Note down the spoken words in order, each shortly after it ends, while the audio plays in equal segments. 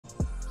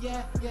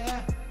Yeah,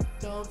 yeah,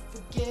 don't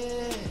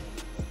forget.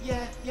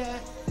 Yeah, yeah,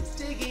 it's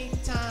digging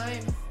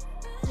time.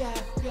 Yeah,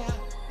 yeah,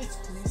 it's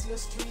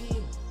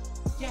PlesioStream.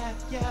 Yeah,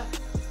 yeah,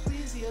 it's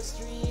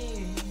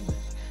PlesioStream.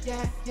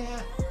 Yeah,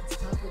 yeah, it's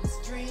time for the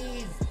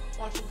stream.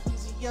 Watching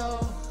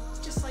Plesio,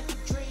 just like a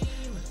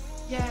dream.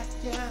 Yeah,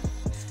 yeah,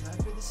 it's time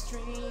for the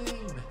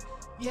stream.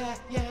 Yeah,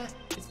 yeah,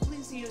 it's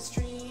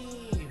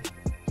PlesioStream.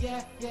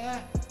 Yeah,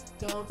 yeah,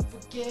 don't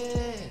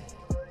forget.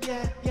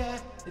 Yeah, yeah,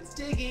 it's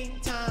digging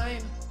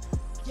time.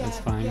 Yeah, That's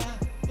fine. yeah,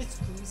 it's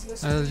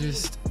PlesioStream. I'll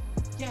just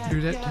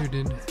do that too,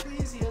 dude. It's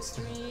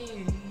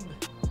PlesioStream.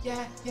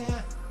 Yeah,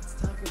 yeah, it's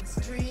time for the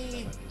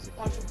stream.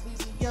 Watching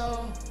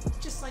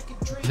Plesio, just like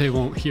a dream. They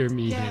won't hear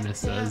me, Yeah, Hannah yeah,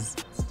 says.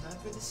 it's time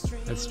for the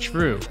stream. That's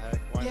true.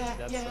 Yeah,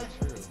 That's yeah,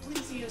 so true. it's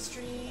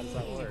PlesioStream. How does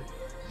that work?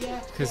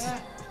 Yeah, Because yeah,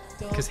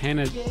 because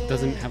Hannah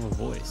doesn't have a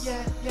voice.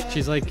 yeah, yeah,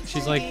 She's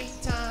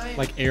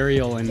like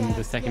Ariel in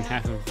the second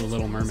half of The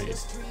Little Mermaid.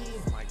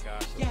 Oh my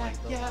gosh, it's Yeah,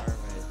 like Little yeah, Mermaid.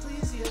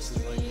 it's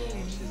She's like,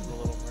 PlesioStream. she's the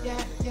Little Mermaid.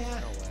 Yeah, yeah,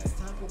 No way. it's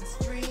time for the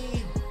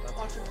stream.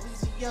 Watching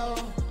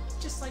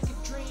Plesio, just like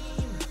a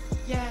dream.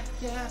 Yeah,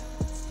 yeah,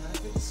 it's time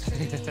for the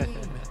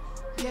stream.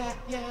 Yeah,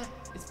 yeah,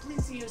 it's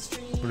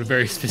PlesioStream. What a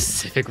very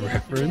specific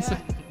reference.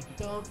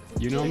 Don't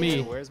You know forget.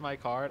 me. Where's my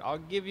card? I'll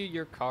give you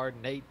your card,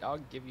 Nate. I'll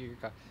give you your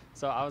card.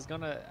 So I was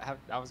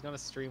gonna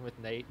stream with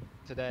Nate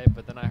today,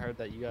 but then I heard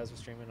that you guys were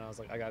streaming, and I was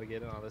like, I gotta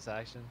get in on this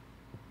action,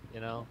 you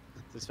know.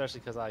 So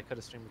especially because I could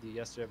have streamed with you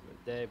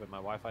yesterday, but my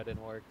Wi-Fi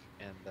didn't work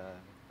and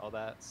all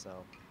that. So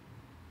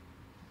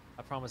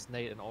I promised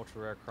Nate an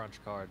ultra rare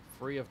crunch card,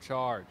 free of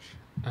charge,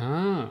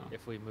 Oh.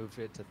 if we move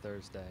it to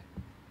Thursday.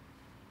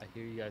 I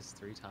hear you guys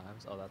 3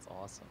 times. Oh, that's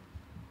awesome.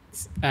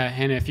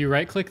 Hannah, if you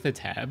right click the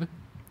tab,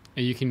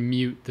 you can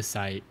mute the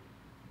site.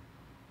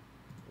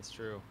 That's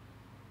true.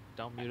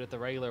 Don't mute it the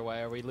regular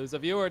way or we lose a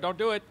viewer. Don't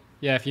do it.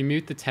 Yeah, if you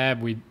mute the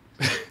tab, we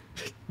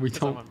we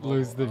 'Cause I'm don't on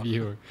lose mobile. the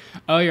viewer.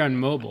 Oh, you're on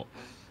mobile.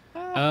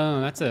 Oh,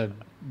 that's a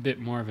bit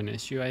more of an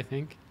issue, I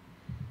think.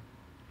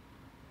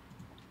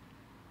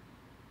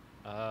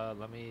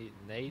 Let me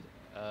Nate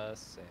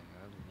Sam.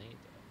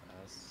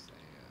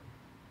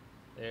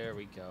 There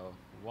we go.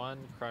 1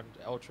 crunch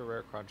ultra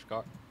rare crunch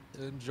card.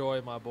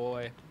 Enjoy, my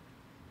boy.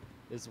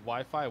 Is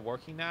Wi-Fi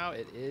working now?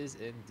 It is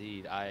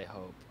indeed. I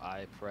hope.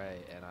 I pray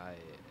and I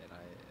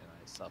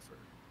suffer.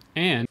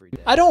 And Every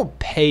day. I don't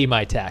pay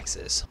my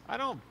taxes. I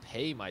don't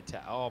pay my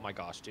Oh my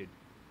gosh, dude.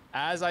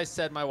 As I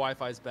said, my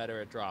Wi-Fi is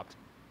better. It dropped.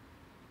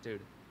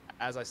 Dude,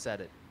 as I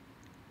said it.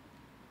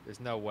 There's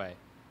no way.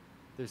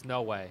 There's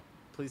no way.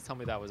 Please tell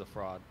me that was a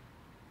fraud.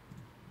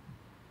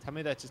 Tell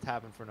me that just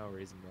happened for no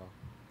reason, bro.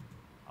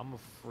 I'm gonna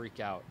freak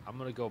out. I'm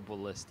gonna go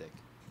ballistic.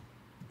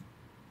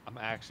 I'm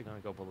actually gonna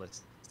go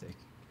ballistic.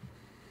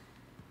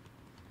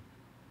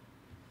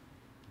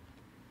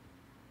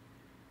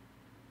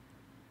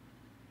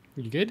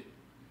 you good?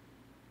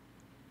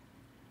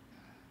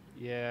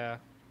 Yeah,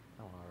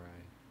 I'm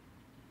alright.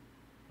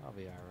 I'll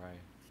be alright.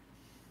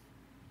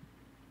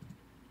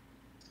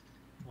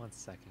 1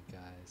 second,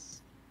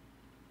 guys.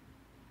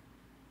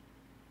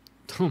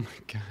 Oh my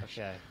gosh.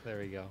 Okay, there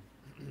we go.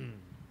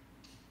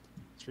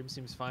 Stream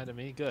seems fine to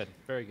me. Good.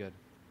 Very good.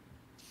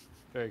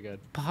 Very good.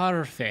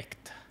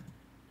 Perfect.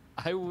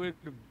 I would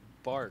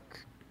bark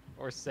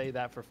or say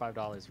that for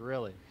 $5.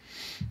 Really?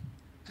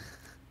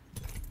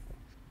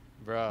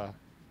 Bruh.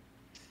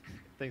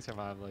 Thanks,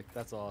 Hermamlik.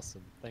 That's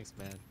awesome. Thanks,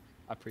 man.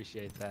 I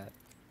appreciate that.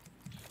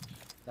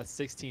 That's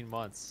 16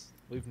 months.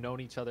 We've known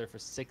each other for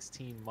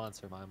 16 months,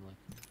 Hermamlik.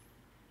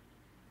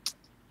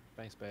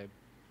 Thanks, babe.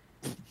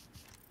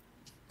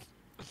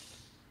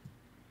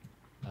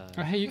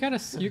 Oh, hey, you got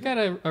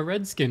a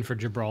red skin for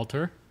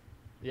Gibraltar.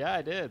 Yeah,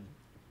 I did.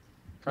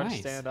 Crunch Nice.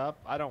 stand up.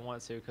 I don't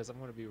want to because I'm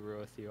going to be real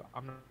with you.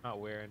 I'm not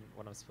wearing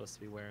what I'm supposed to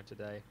be wearing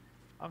today.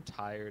 I'm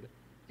tired.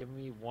 Give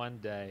me 1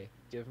 day.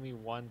 Give me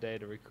 1 day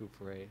to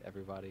recuperate,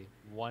 everybody.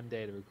 1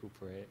 day to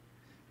recuperate.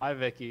 Hi,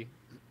 Vicky.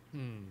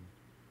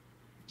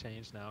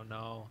 Change now?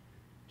 No.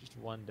 Just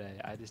 1 day.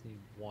 I just need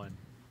one.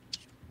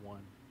 Just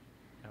one.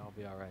 And I'll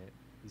be all right.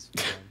 He's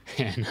fine.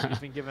 Hannah. You've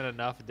been given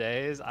enough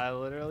days. I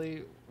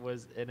literally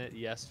was in it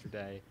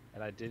yesterday,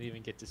 and I didn't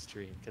even get to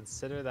stream.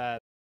 Consider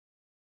that